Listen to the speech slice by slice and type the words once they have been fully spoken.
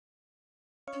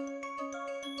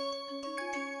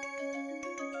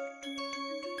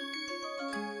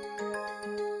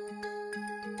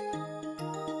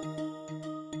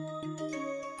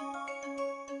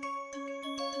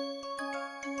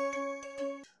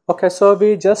Okay, so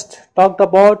we just talked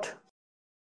about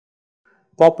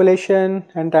population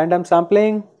and random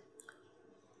sampling,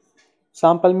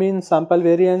 sample mean, sample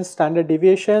variance, standard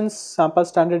deviations, sample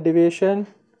standard deviation,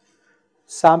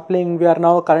 sampling. We are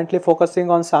now currently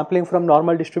focusing on sampling from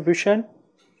normal distribution,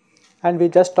 and we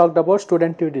just talked about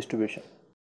student T distribution.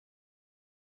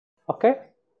 Okay,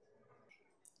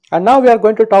 and now we are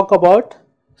going to talk about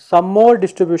some more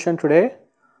distribution today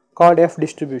called F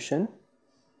distribution,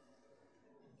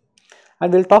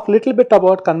 and we will talk little bit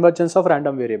about convergence of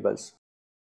random variables.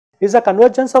 Is the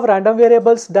convergence of random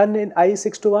variables done in I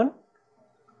 6 to 1?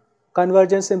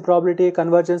 Convergence in probability,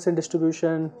 convergence in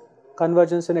distribution,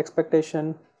 convergence in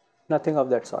expectation, nothing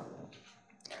of that sort.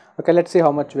 Okay, let's see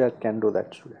how much we can do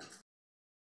that today.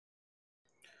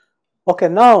 Okay,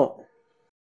 now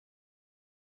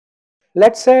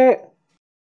let's say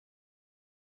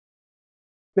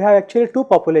we have actually two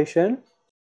population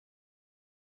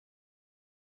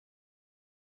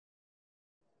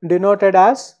denoted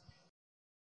as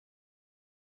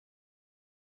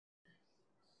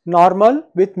normal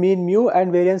with mean mu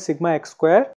and variance sigma x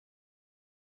square,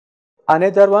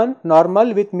 another one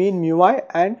normal with mean mu I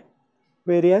and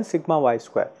variance sigma y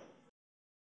square.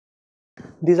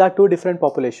 These are two different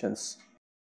populations.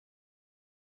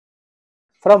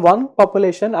 From one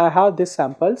population I have these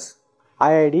samples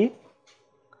IID,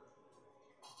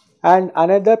 and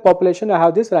another population I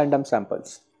have these random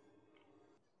samples.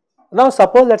 Now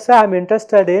suppose let's say I am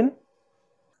interested in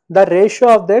the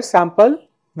ratio of their sample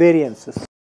variances.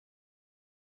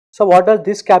 So what does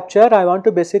this capture? I want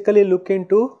to basically look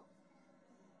into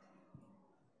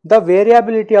the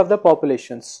variability of the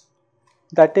populations.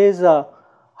 That is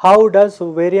how does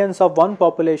variance of one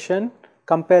population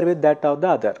compare with that of the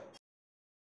other.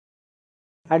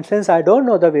 And since I don't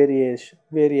know the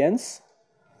variance,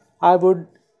 I would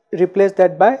replace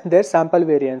that by their sample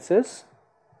variances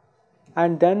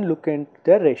and then look into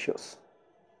their ratios.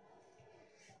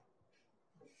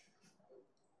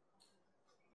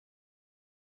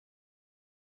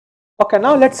 Okay,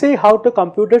 now let's see how to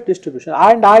compute this distribution,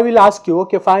 and I will ask you,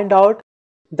 okay, find out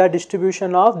the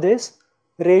distribution of this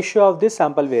ratio of this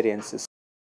sample variances.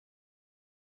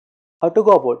 How to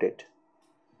go about it?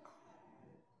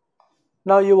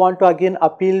 Now you want to again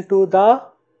appeal to the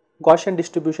Gaussian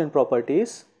distribution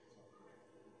properties.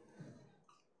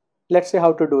 Let's see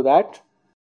how to do that.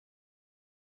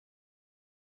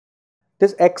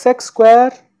 This xx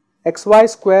square, xy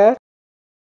square,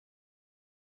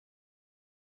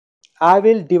 I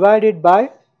will divide it by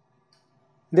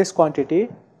this quantity,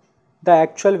 the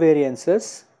actual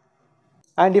variances,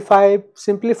 and if I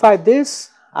simplify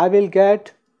this, I will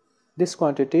get this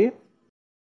quantity,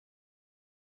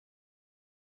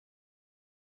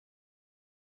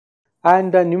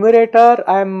 and the numerator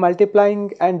I am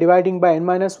multiplying and dividing by n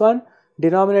minus 1,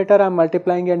 denominator I am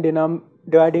multiplying and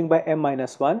dividing by m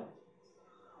minus 1.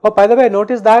 Oh, by the way,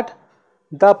 notice that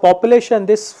the population,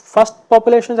 this first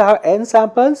population I have n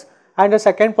samples, and the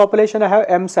second population I have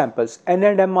m samples. N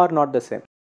and m are not the same.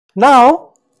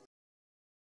 Now,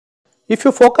 if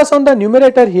you focus on the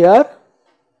numerator here,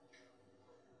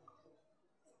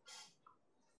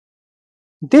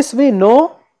 this we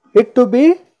know it to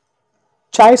be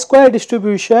chi-square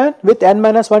distribution with n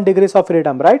minus 1 degrees of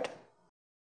freedom, right?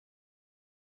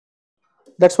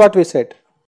 That's what we said.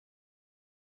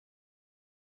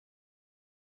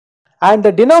 And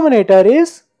the denominator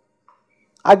is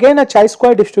again a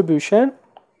chi-square distribution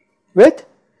with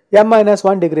m minus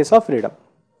 1 degrees of freedom.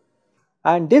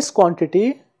 And this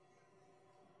quantity,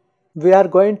 we are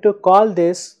going to call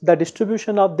this, the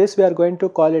distribution of this we are going to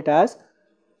call it as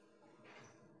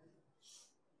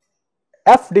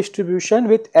F distribution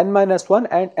with n minus 1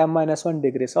 and m minus 1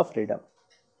 degrees of freedom.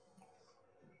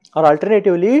 Or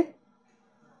alternatively,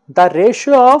 the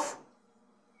ratio of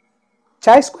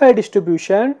chi-square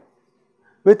distribution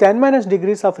with n minus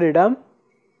degrees of freedom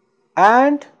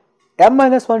and m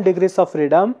minus 1 degrees of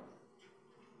freedom,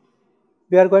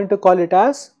 we are going to call it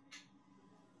as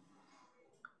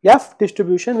F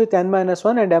distribution with n minus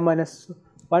 1 and m minus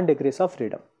 1 degrees of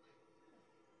freedom.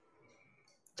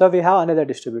 So we have another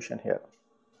distribution here.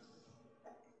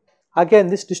 Again,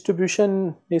 this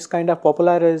distribution is kind of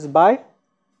popularized by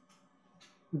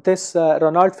this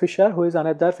Ronald Fisher, who is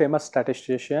another famous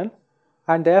statistician,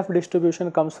 and the F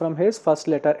distribution comes from his first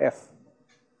letter F.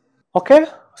 Okay,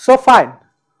 so fine.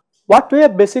 What we are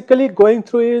basically going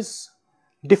through is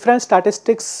different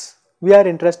statistics we are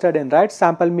interested in, right?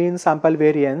 Sample mean, sample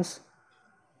variance.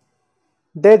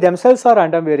 They themselves are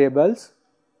random variables,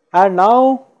 and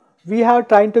now we are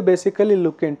trying to basically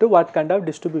look into what kind of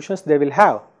distributions they will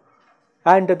have,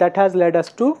 and that has led us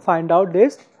to find out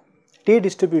this T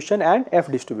distribution and F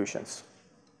distributions.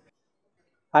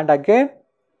 And again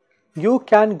you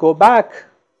can go back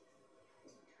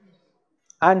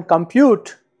and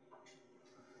compute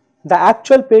the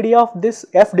actual PD of this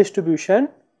F distribution,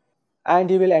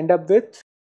 and you will end up with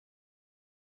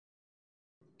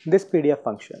this PDF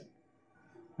function,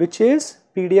 which is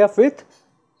PDF with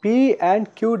P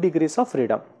and Q degrees of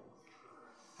freedom,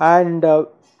 and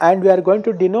we are going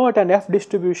to denote an F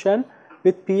distribution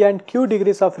with P and Q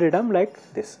degrees of freedom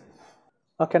like this.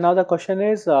 Okay, now the question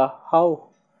is how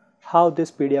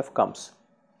this PDF comes.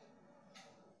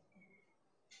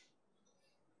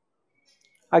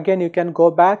 Again you can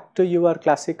go back to your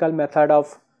classical method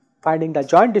of finding the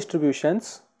joint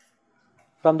distributions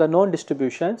from the known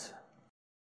distributions.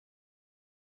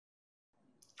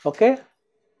 Okay.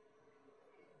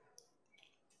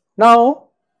 Now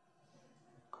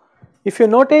if you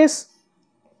notice,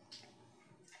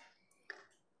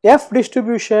 F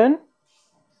distribution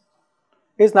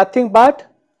is nothing but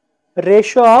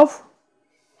ratio of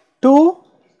two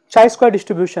chi-square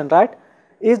distribution, right?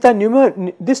 Is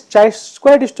the this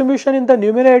chi-square distribution in the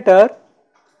numerator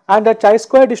and the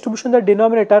chi-square distribution in the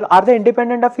denominator, are they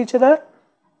independent of each other?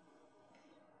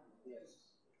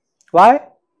 Why?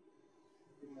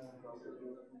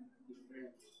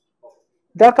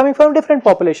 They are coming from different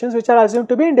populations which are assumed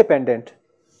to be independent,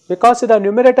 because the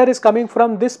numerator is coming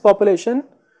from this population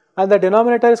and the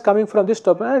denominator is coming from this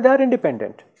population, they are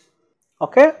independent.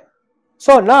 Okay.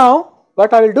 So now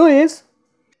what I will do is,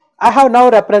 I have now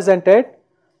represented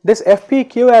this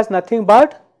FPQ as nothing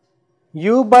but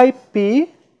U by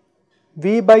P,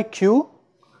 V by Q,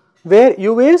 where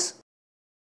U is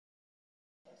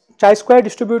chi-square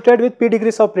distributed with P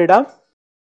degrees of freedom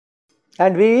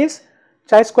and V is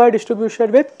chi-square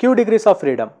distributed with Q degrees of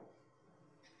freedom,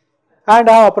 and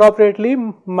I have appropriately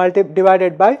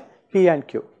divided by P and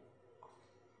Q.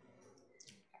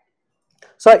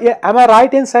 So am I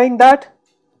right in saying that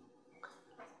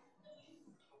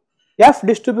F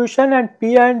distribution and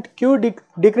P and Q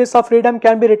degrees of freedom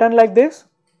can be written like this?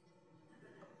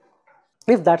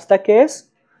 If that is the case,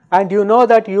 and you know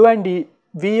that U and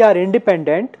V are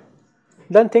independent,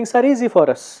 then things are easy for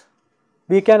us.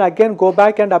 We can again go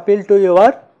back and appeal to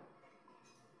your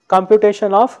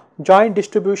computation of joint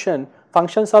distribution,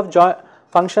 functions of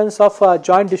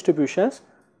joint distributions.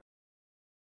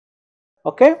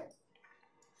 Okay.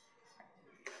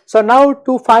 So now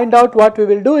to find out, what we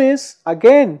will do is,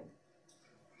 again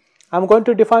I am going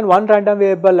to define one random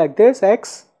variable like this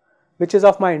x, which is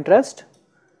of my interest,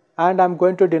 and I am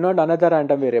going to denote another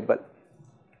random variable.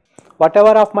 Whatever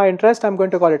of my interest I am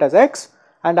going to call it as x,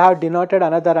 and I have denoted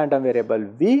another random variable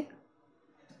v,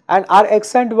 and are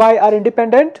x and y are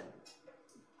independent?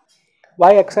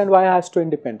 Why x and y has to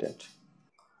independent?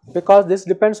 Because this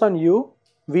depends on u,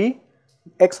 v,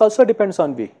 x also depends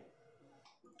on v.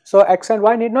 So x and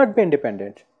y need not be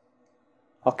independent.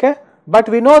 Okay. But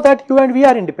we know that u and v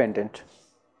are independent.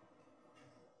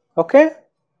 Okay.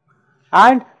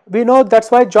 And we know that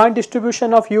is why joint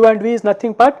distribution of u and v is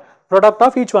nothing but product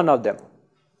of each one of them.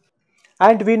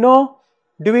 And we know,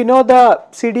 do we know the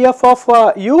CDF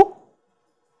of u?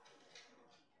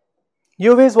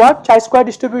 U is what? Chi-square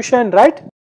distribution, right?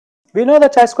 We know the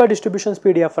chi-square distribution's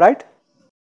PDF, right?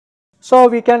 So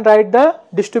we can write the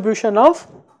distribution of,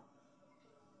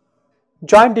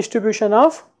 joint distribution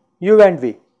of u and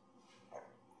v.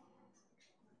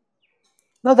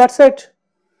 Now that is it.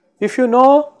 If you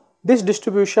know this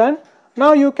distribution,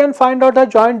 now you can find out the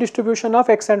joint distribution of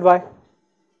x and y,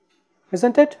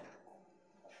 isn't it?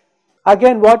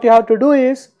 Again what you have to do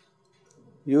is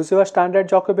use your standard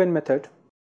Jacobian method,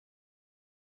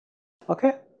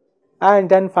 okay, and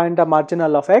then find the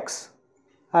marginal of x,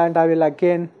 and I will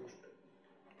again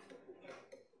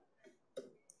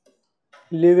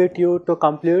leave it you to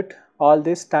complete all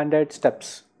these standard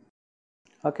steps.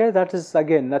 Okay, that is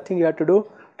again nothing you have to do,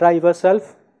 try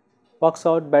yourself, works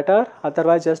out better,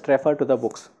 otherwise just refer to the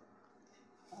books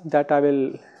that I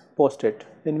will post it,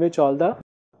 in which all the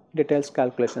details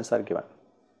calculations are given.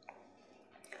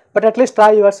 But at least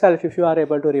try yourself if you are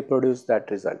able to reproduce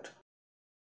that result.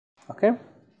 Okay.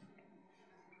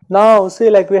 Now see,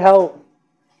 like we have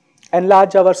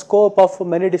enlarged our scope of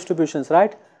many distributions,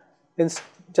 right?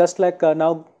 Just like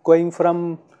now going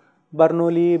from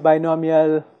Bernoulli,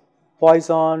 binomial,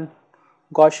 Poisson,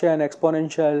 Gaussian,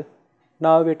 exponential.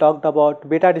 Now we talked about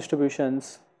beta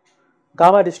distributions,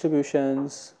 gamma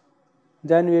distributions,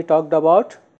 then we talked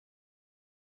about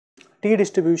T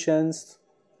distributions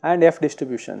and F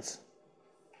distributions.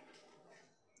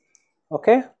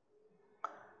 Okay.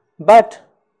 But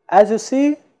as you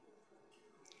see,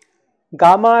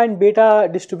 gamma and beta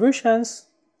distributions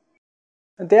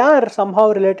They are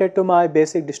somehow related to my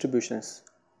basic distributions,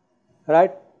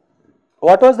 right?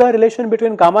 What was the relation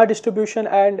between gamma distribution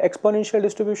and exponential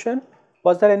distribution?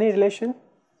 Was there any relation?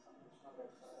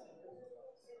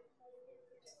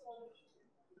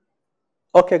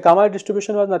 Okay, gamma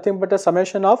distribution was nothing but a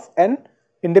summation of n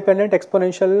independent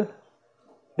exponential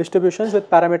distributions with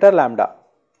parameter lambda.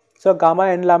 So gamma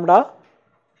n lambda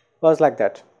was like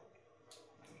that.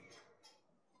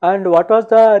 And what was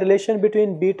the relation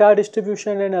between beta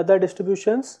distribution and other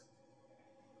distributions?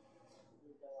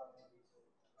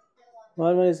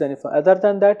 1 is uniform. Other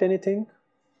than that, anything?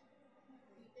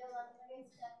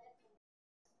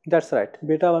 That's right.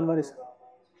 Beta 1 is.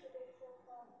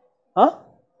 Huh?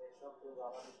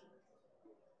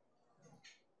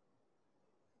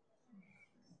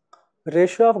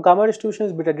 Ratio of gamma distribution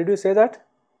is beta. Did you say that?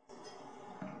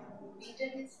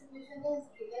 Beta distribution is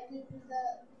related to the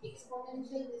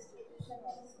exponential distribution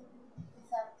also.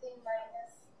 Something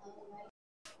minus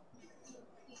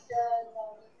theta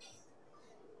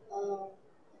log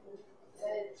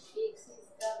where x is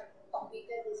the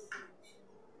beta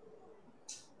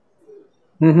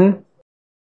distribution.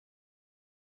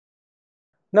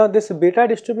 Now this beta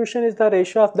distribution is the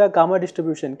ratio of the gamma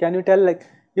distribution. Can you tell, like,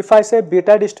 if I say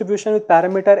beta distribution with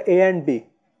parameter a and b,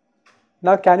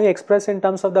 now can you express in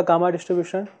terms of the gamma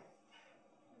distribution?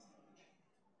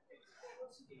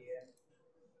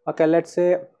 Okay, let's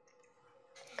say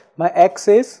my x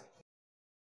is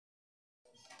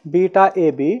beta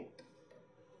ab.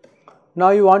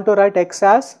 Now you want to write x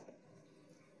as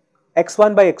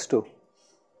x1 by x2.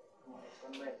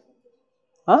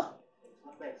 Huh?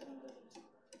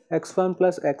 x1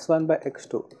 plus x1 by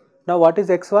x2. Now what is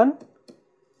x1?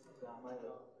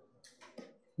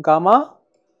 Gamma.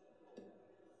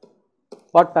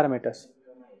 What parameters?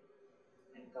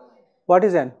 What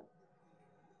is n?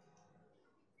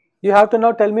 You have to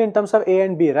now tell me in terms of a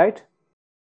and b, right?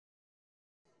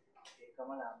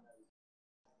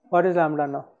 What is lambda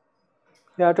now?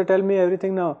 You have to tell me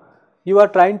everything now. You are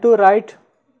trying to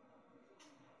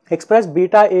express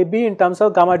beta AB in terms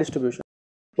of gamma distribution.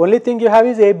 Only thing you have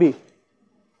is AB.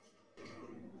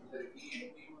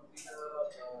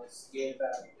 Scale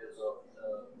parameters of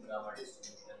the gamma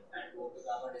distribution, and both the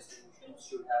gamma distributions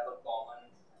should have a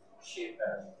common shape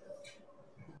parameter.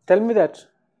 Tell me that.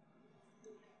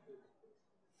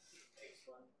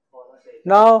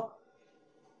 Now,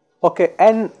 okay,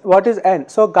 n, what is n?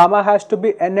 So gamma has to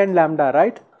be n and lambda,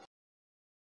 right?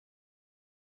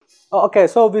 Okay,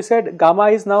 so we said gamma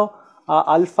is now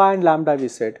alpha and lambda, we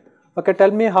said. Okay,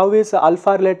 tell me how is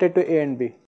alpha related to a and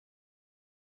b?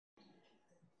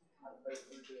 Alpha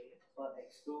equal to a for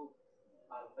x2,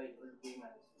 alpha equal to b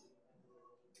minus b.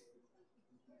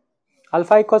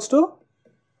 Alpha equals to?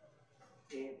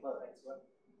 A for x1.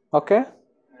 Okay. And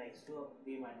x2 of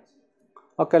b minus b.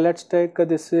 Okay, let's take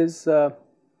this is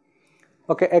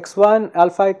okay, x1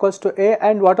 alpha equals to a,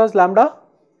 and what was lambda?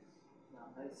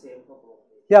 Lambda is same for both.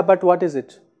 Yeah, but what is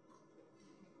it?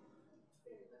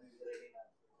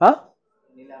 Huh?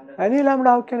 Any lambda. Any lambda,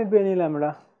 how can it be any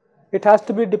lambda? It has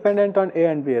to be dependent on a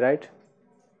and b, right?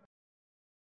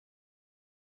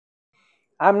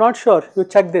 I am not sure, you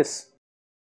check this.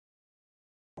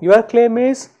 Your claim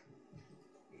is,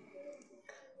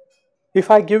 if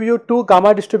I give you two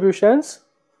gamma distributions,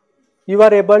 you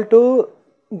are able to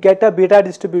get a beta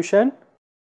distribution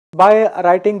by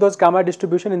writing those gamma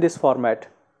distribution in this format.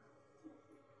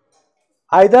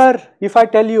 Either if I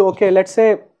tell you, okay, let's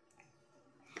say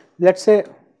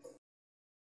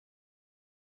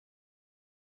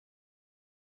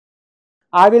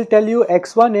I will tell you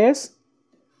x1 is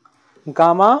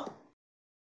gamma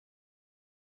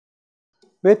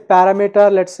with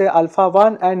parameter, let's say alpha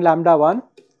 1 and lambda 1,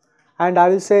 and I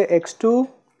will say x2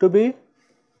 to be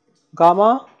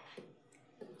gamma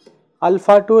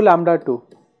alpha 2 lambda 2,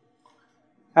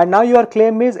 and now your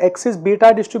claim is x is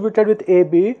beta distributed with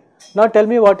AB. Now tell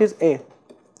me what is A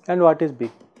and what is B.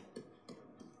 So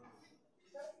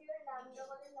here lambda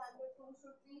 1 and lambda 2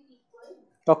 should be equal.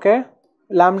 Okay,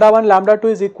 lambda 1 lambda 2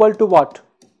 is equal to what?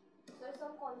 There's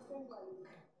some constant value.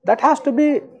 That has to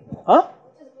be, huh?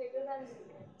 Which is greater than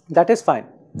 0. That is fine.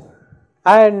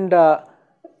 And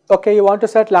okay, you want to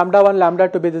set lambda 1 lambda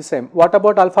to be the same. What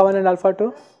about alpha 1 and alpha 2? A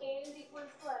is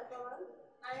equals to alpha 1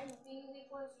 and B is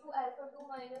equals to alpha 2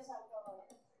 minus alpha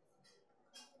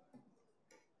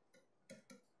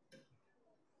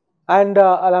 1. And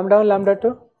lambda 1 lambda 2?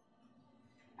 Alpha 2.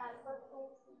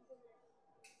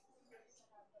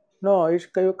 No, you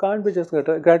can't be just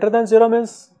greater. Greater than 0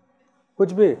 means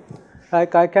kuch bhi.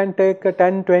 Like I can take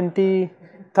 10, 20,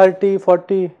 30,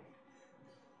 40.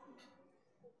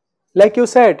 Like you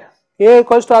said, A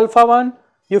equals to alpha 1,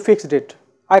 you fixed it.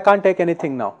 I can't take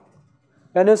anything now.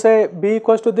 When you say B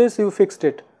equals to this, you fixed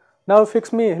it. Now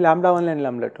fix me lambda 1 and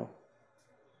lambda 2.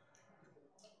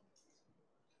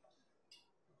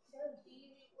 Sir, B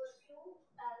is equal to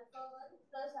alpha 1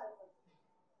 plus alpha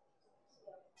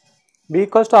 2. B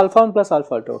equals to alpha 1 plus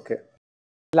alpha 2. Okay.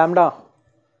 Lambda Lambda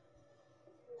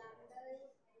is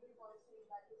any constant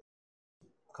value.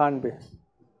 can't be.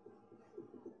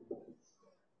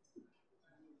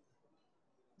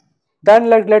 Then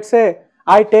let's say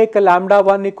I take lambda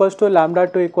 1 equals to lambda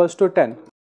 2 equals to 10.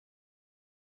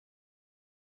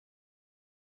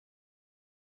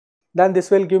 Then this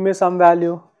will give me some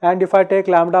value, and if I take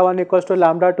lambda 1 equals to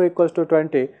lambda 2 equals to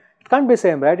 20, it can't be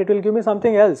same, right? It will give me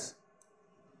something else.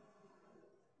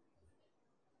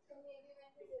 So maybe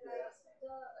when we derive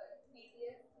the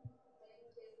PDF, then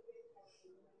there will be something.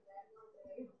 That not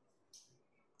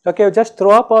derived. Okay, you just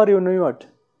throw up or you knew what?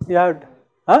 You had,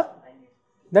 huh?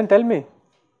 Then tell me.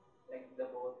 Like the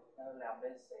both lambda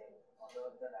is same,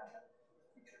 although the lambda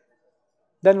it should be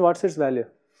same. Then what's its value?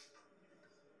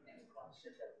 Any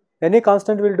constant value Any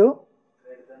constant will do?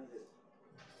 greater than this.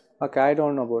 Okay, I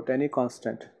don't know about any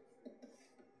constant.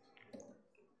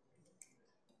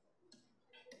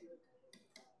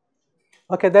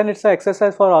 Okay, then it's an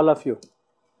exercise for all of you.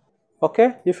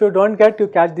 Okay, if you don't get, you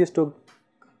catch these two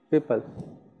people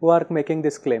who are making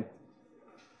this claim.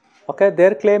 Okay,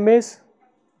 their claim is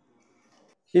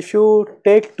if you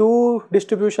take two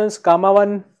distributions gamma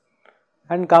 1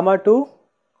 and gamma 2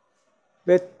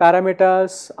 with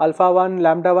parameters alpha 1,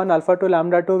 lambda 1, alpha 2,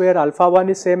 lambda 2, where alpha 1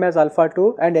 is same as alpha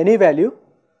 2 and any value,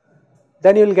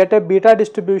 then you will get a beta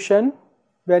distribution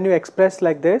when you express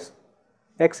like this.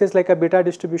 X is like a beta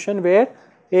distribution where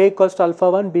A equals to alpha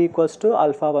 1, B equals to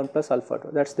alpha 1 plus alpha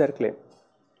 2. That is their claim.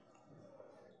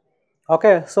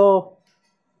 Okay, so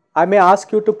I may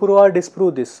ask you to prove or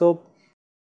disprove this. So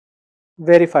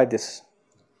verify this.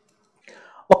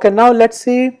 Okay, now let us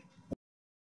see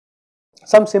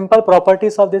some simple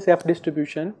properties of this F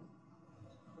distribution.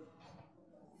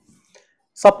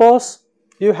 Suppose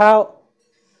you have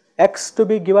X to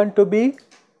be given to be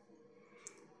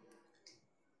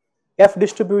F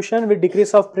distribution with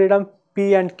degrees of freedom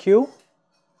P and Q,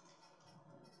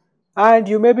 and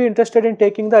you may be interested in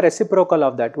taking the reciprocal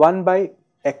of that 1 by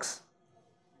X.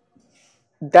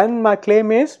 Then my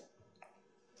claim is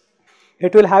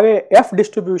it will have a F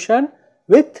distribution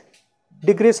with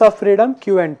degrees of freedom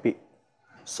Q and P.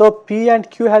 So P and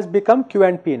Q has become Q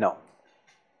and P now.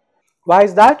 Why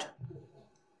is that?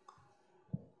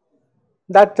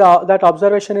 That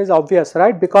observation is obvious,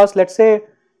 right? Because let's say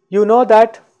you know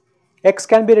that X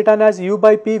can be written as U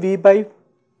by P, V by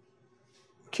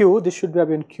Q. This should have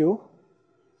been Q,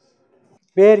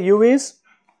 where U is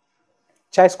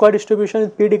chi-square distribution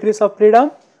with P degrees of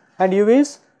freedom and U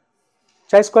is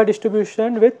chi-square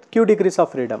distribution with Q degrees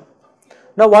of freedom.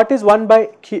 Now what is 1 by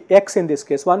X in this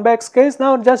case? 1 by X case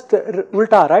now just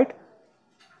ulta, right?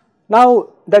 Now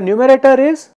the numerator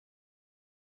is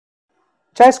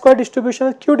chi-square distribution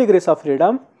with Q degrees of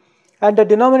freedom and the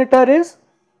denominator is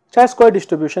chi-square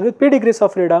distribution with P degrees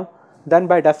of freedom. Then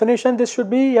by definition this should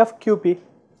be FQP.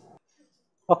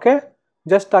 Okay,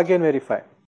 just again verify.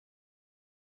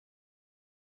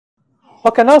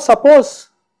 Okay, now suppose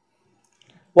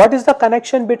what is the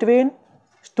connection between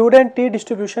student T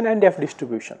distribution and F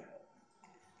distribution?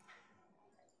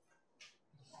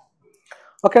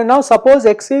 Okay, now suppose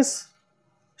X is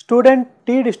student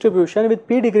T distribution with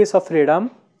P degrees of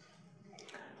freedom,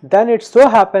 then it so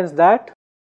happens that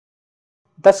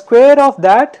the square of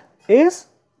that is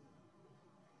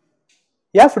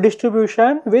F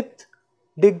distribution with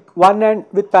dig1 and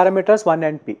with parameters 1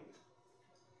 and P.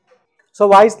 So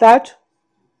why is that?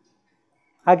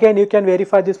 Again you can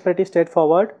verify this pretty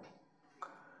straightforward.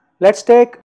 Let us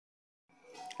take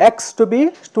X to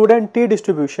be student T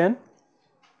distribution,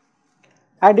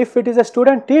 and if it is a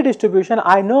student T distribution,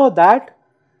 I know that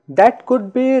that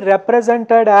could be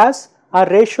represented as a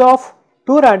ratio of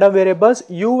two random variables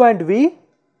U and V,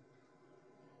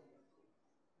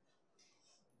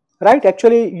 right?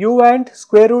 Actually U and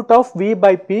square root of V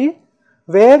by P,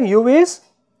 where U is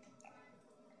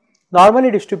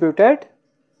normally distributed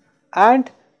and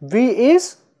V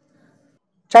is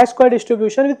chi-square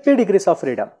distribution with P degrees of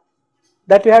freedom,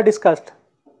 that we have discussed,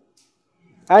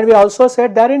 and we also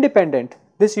said they are independent.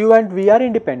 This U and V are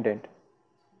independent.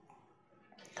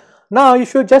 Now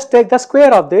if you just take the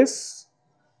square of this,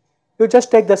 you just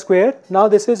take the square, now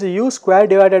this is U square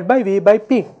divided by V by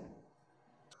P.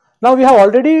 Now we have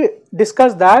already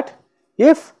discussed that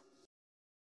if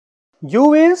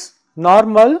U is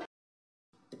normal,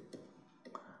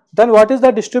 then what is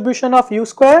the distribution of U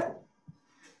square?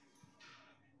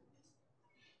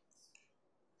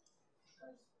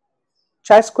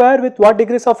 chi square with what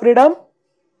degrees of freedom?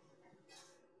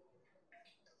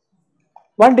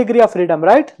 1 degree of freedom,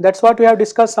 right? That's what we have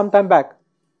discussed some time back.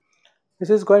 This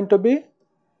is going to be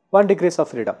 1 degrees of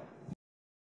freedom.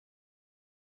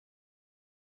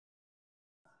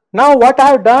 Now what I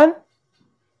have done,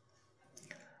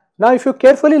 now if you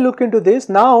carefully look into this,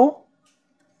 now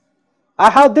I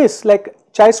have this like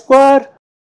chi square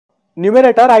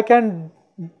numerator, I can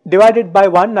divide it by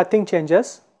 1, nothing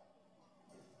changes,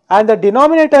 and the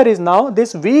denominator is now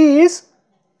this V is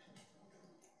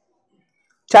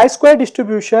chi square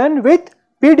distribution with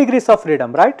p degrees of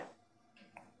freedom, right?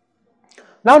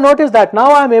 Now notice that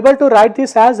now I am able to write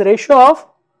this as ratio of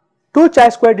 2 chi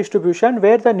square distribution,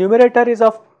 where the numerator is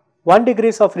of 1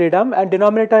 degrees of freedom and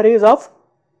denominator is of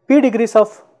p degrees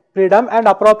of freedom and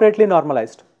appropriately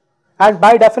normalized. And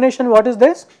by definition, what is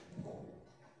this?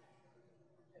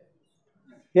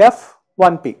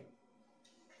 F1p,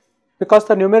 because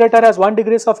the numerator has 1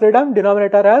 degrees of freedom,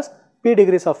 denominator has p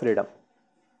degrees of freedom.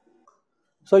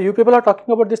 So you people are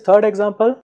talking about this third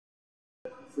example.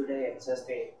 Should I access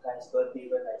the chi square p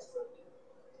by chi square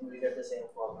p? We get the same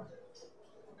format.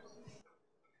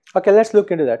 Okay, let's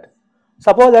look into that.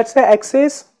 Suppose let's say x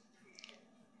is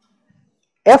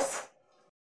f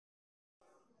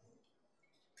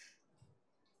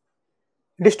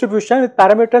distribution with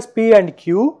parameters p and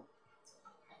q.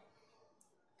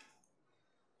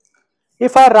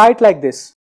 If I write like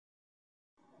this,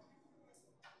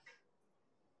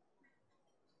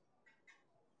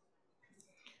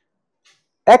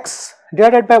 x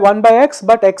divided by 1 by x,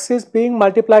 but x is being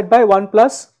multiplied by 1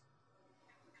 plus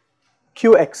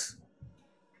qx.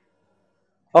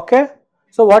 Okay,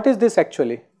 so what is this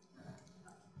actually?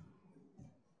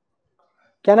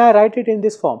 Can I write it in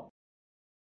this form?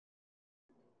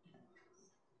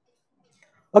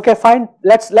 Okay, fine,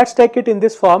 let's take it in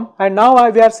this form, and now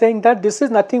we are saying that this is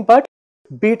nothing but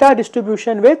beta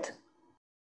distribution with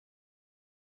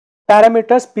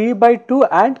parameters p by 2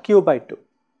 and q by 2.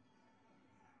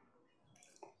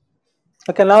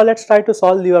 Okay, now let's try to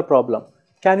solve your problem.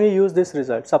 Can we use this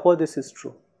result? Suppose this is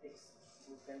true.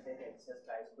 You can take access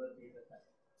chi square p by chi.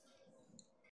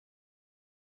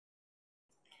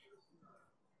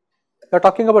 You are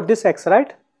talking about this x,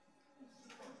 right?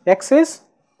 X is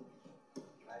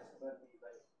Chi square p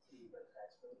by chi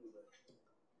square p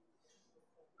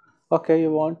by. okay,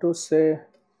 you want to say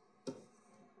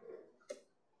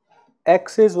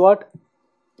x is what?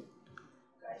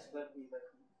 Chi square p by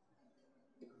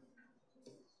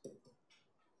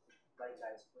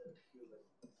chi square q by.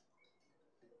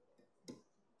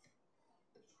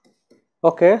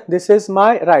 Okay, this is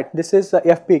my right, this is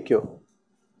FPQ.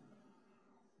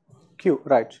 Q,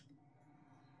 right.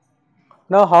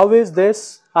 Now how is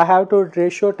this? I have to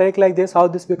ratio take like this, how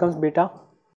this becomes beta?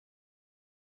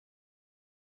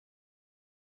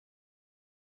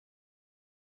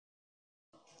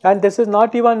 And this is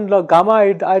not even gamma,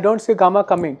 I don't see gamma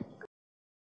coming.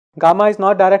 Gamma is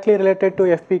not directly related to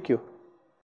FPQ.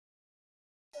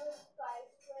 So chi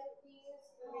square p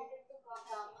is related to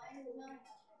gamma and not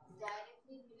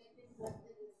directly related to the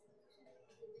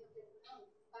distribution.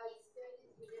 Chi square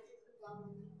is related to gamma.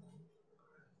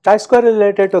 Chi square is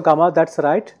related to gamma, that's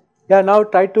right. Yeah, now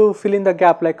try to fill in the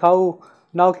gap, like how,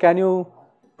 now can you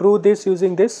prove this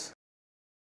using this?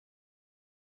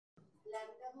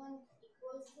 Lambda 1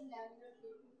 equals to lambda 2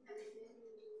 and then you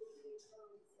get the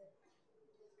answer.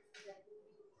 That will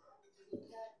be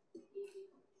beta AB.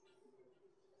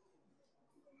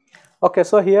 Okay,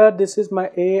 so here this is my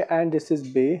A and this is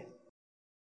B.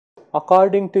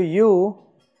 According to you,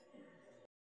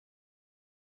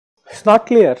 it's not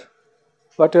clear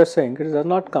what you are saying, it does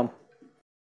not come.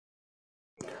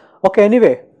 Okay,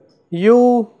 anyway,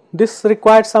 this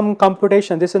required some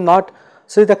computation, this is not,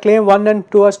 so the claim 1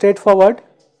 and 2 are straightforward.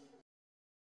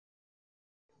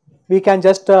 We can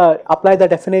just apply the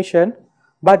definition,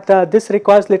 but this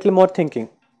requires little more thinking.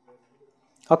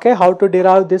 Okay, how to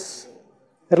derive this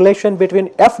relation between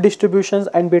F distributions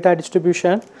and beta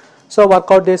distribution. So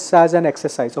work out this as an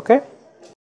exercise, okay?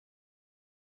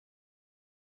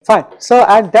 Fine. So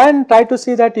and then try to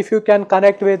see that if you can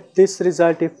connect with this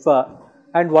result if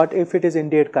and what if it is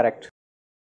indeed correct.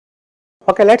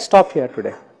 Okay, let's stop here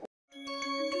today.